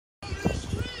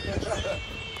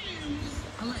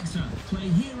Alexa, play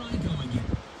Here I Go Again.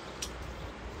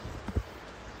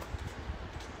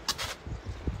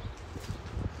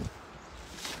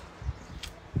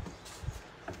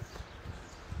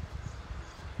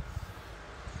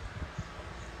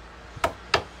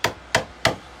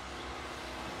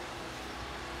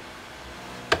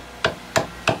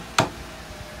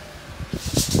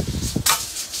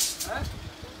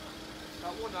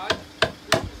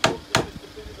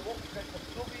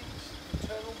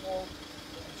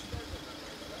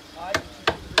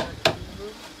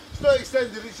 It's not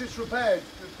extended, it's just repaired.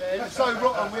 It's so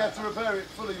rotten we had to repair it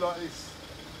fully like this.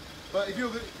 But if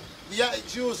you're the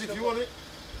attic's yours if you want it.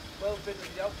 Well, bit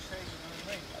of the outside, you know what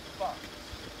I mean? At the back.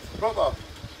 Proper.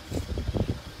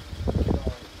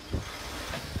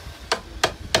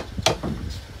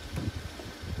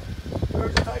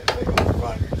 Where's the take the big off the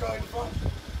front and go in front?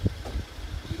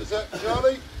 Is that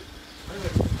Charlie?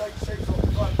 Take the seats off the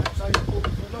front and say you're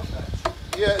walking for a loft hatch.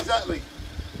 Yeah, exactly.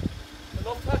 The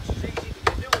loft hatch is easy to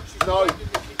get in once you've No. in the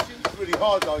kitchen. It's really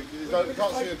hard though because you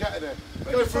can't see a cat in there.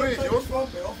 Go through here if you want.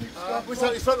 We'll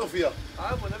take the front off here.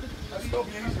 Whenever. That's got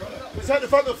to be easier, isn't it? We'll take the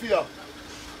front off here.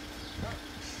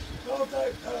 No,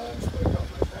 Dave, split up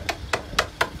like that.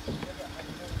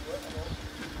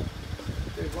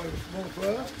 Give away with small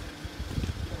fur.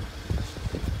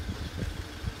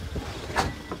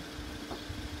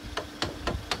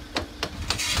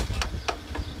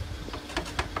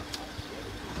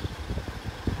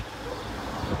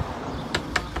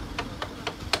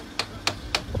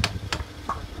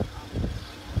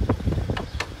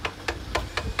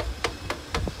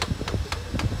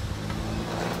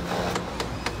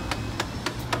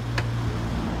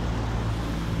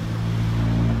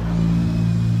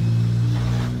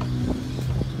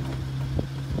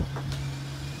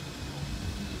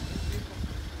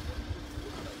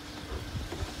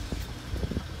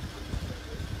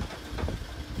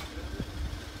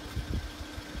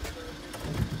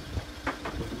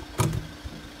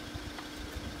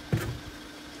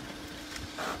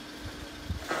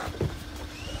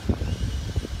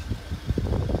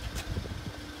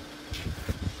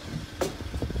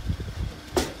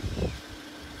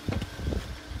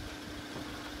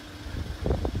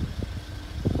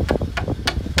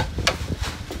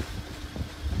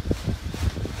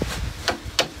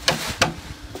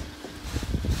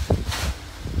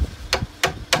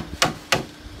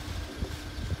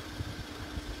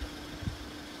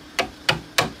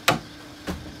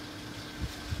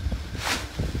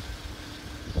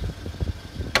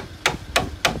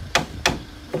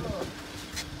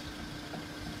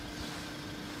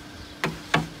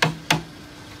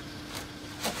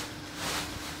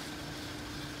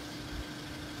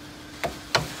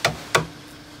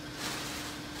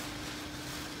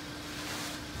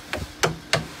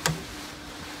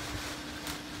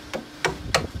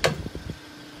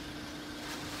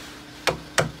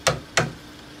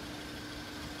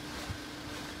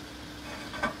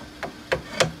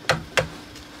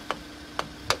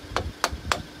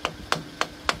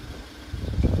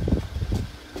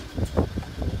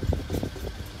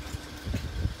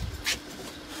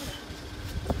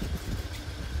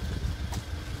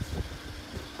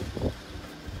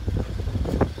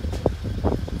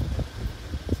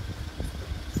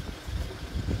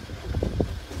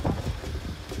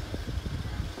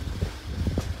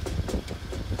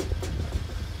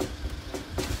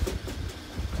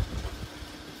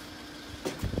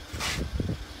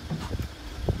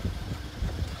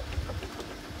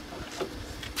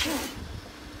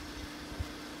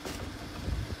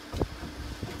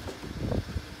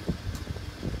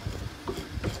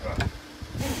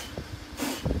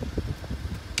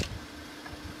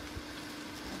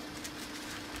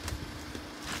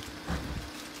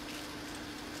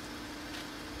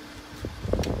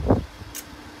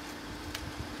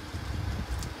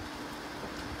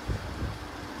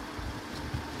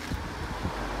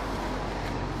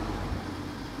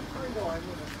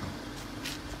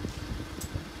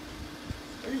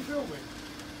 Are you filming?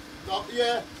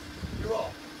 Yeah. You are?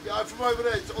 Yeah, I'm from over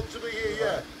there. It's on to me here,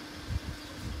 yeah.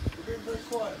 You're being very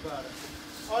quiet about it.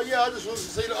 Oh yeah, I just wanted to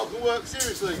see that I can work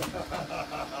seriously.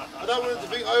 I don't want them to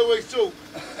think I always talk.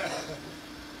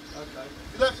 Okay.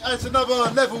 That adds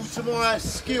another level to my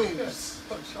skills.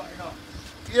 Stop shutting up.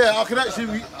 Yeah, I can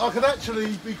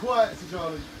actually be quiet to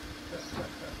Charlie.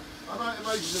 I know it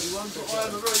amazes everyone, but I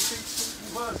am a very deep,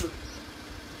 thoughtful person.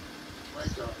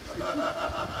 Wake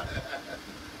up.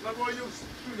 Like why you're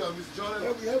screwed Mr. Charlie?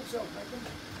 Help me help yourself, Nathan.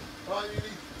 Right, you need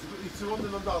to put these two on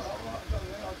and I'm done.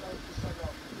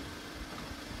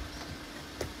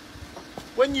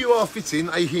 When you are fitting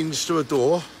a hinge to a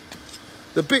door,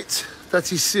 the bit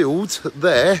that is sealed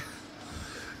there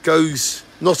goes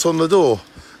not on the door.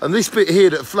 And this bit here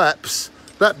that flaps,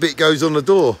 that bit goes on the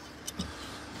door.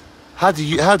 How do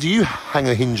you hang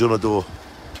a hinge on a door?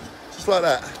 Just like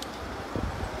that.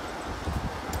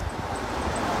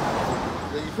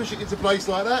 Then you push it into place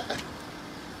like that,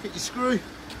 get your screw,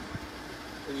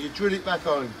 and you drill it back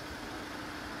home.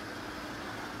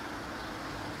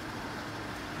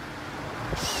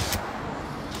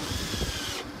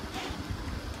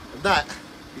 And that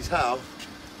is how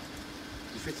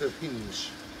you fit a hinge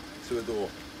to a door.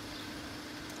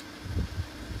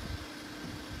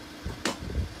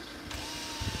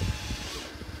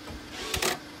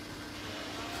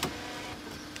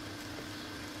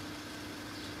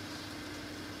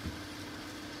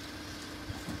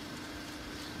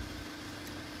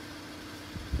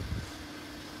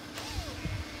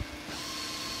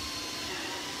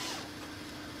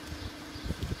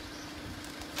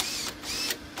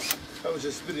 That was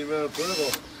just spinning around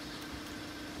forever.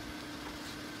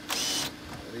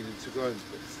 I needed to go and...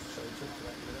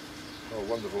 Oh,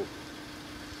 wonderful.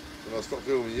 Can I stop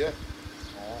filming, yeah?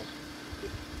 Oh.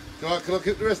 Can I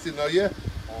keep the rest in though, yeah?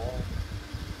 Oh.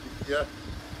 Yeah.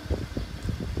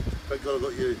 Thank God I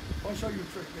got you. I'll show you a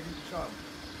trick then you can show 'em.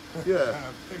 Yeah.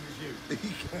 Same as you.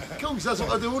 Cool, 'cause that's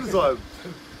what I do all the time. A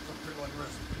bit like the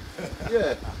rest.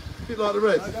 Yeah, a bit like the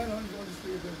rest. I don't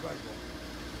honestly do a great one.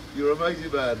 You're an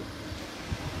amazing man.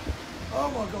 Oh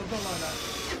my God, not like that.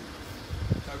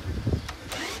 Totally.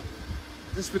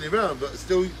 Just spinning around, but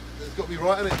still, it's got to be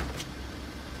right in it.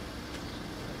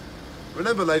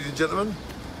 Remember, ladies and gentlemen,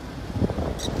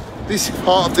 this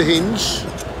part of the hinge,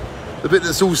 the bit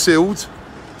that's all sealed,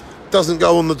 doesn't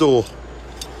go on the door.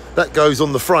 That goes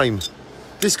on the frame.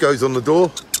 This goes on the door,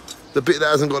 the bit that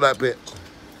hasn't got that bit.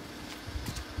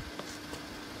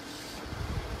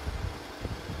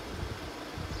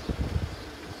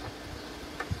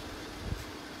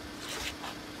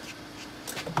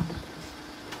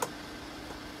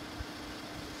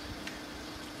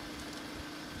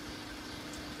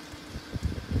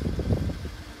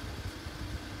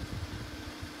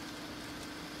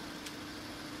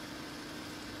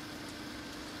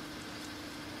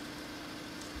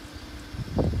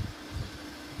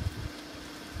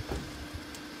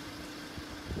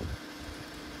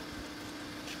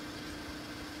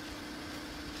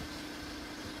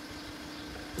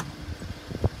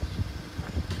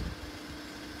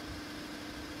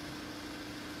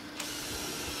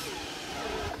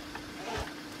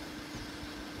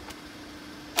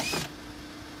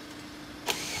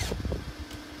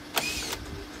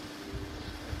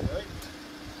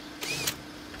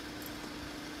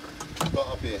 Got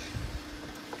up here.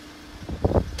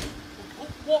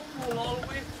 What roll all the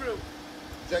way through? Is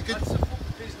that good? That's the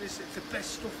fucking business, it's the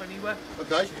best stuff anywhere.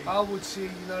 Okay. I would say, you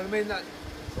know what I mean? That,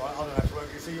 Right, I don't have to work.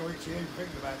 You see, you're itchy even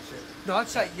thinking about shit. no, I'd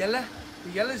say yellow.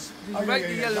 The yellow's, the Oh, right,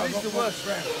 the yellow No, is not the worst.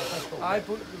 brown stuff, that's cool. I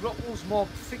but the rock wool's more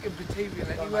thick and material Don't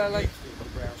anywhere, make me like. itchy with the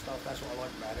brown stuff. That's what I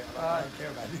like about it. I don't care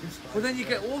about the inside. Well, then you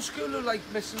get old school who like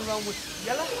messing around with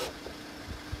yellow.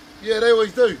 Yeah, they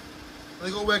always do. They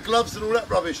got to wear gloves and all that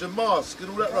rubbish, and masks and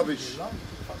all that rubbish. Your lungs, it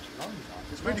fucks your lungs up.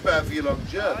 It's really bad for your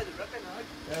lungs, yeah. I reckon,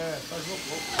 Yeah, so look,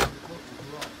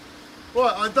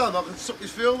 Right, I'm done. I can stop this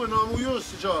film and I'm all yours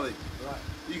to Charlie. right.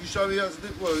 You can show me how to do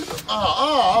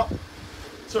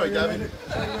Sorry, Gavin.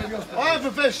 I am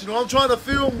professional. I'm trying to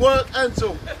film, work, and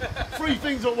talk. 3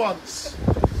 things at once.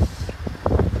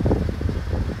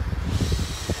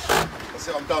 That's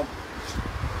it. I'm done.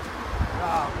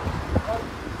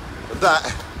 And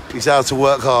that is how to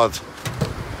work hard.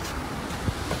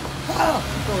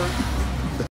 Sorry.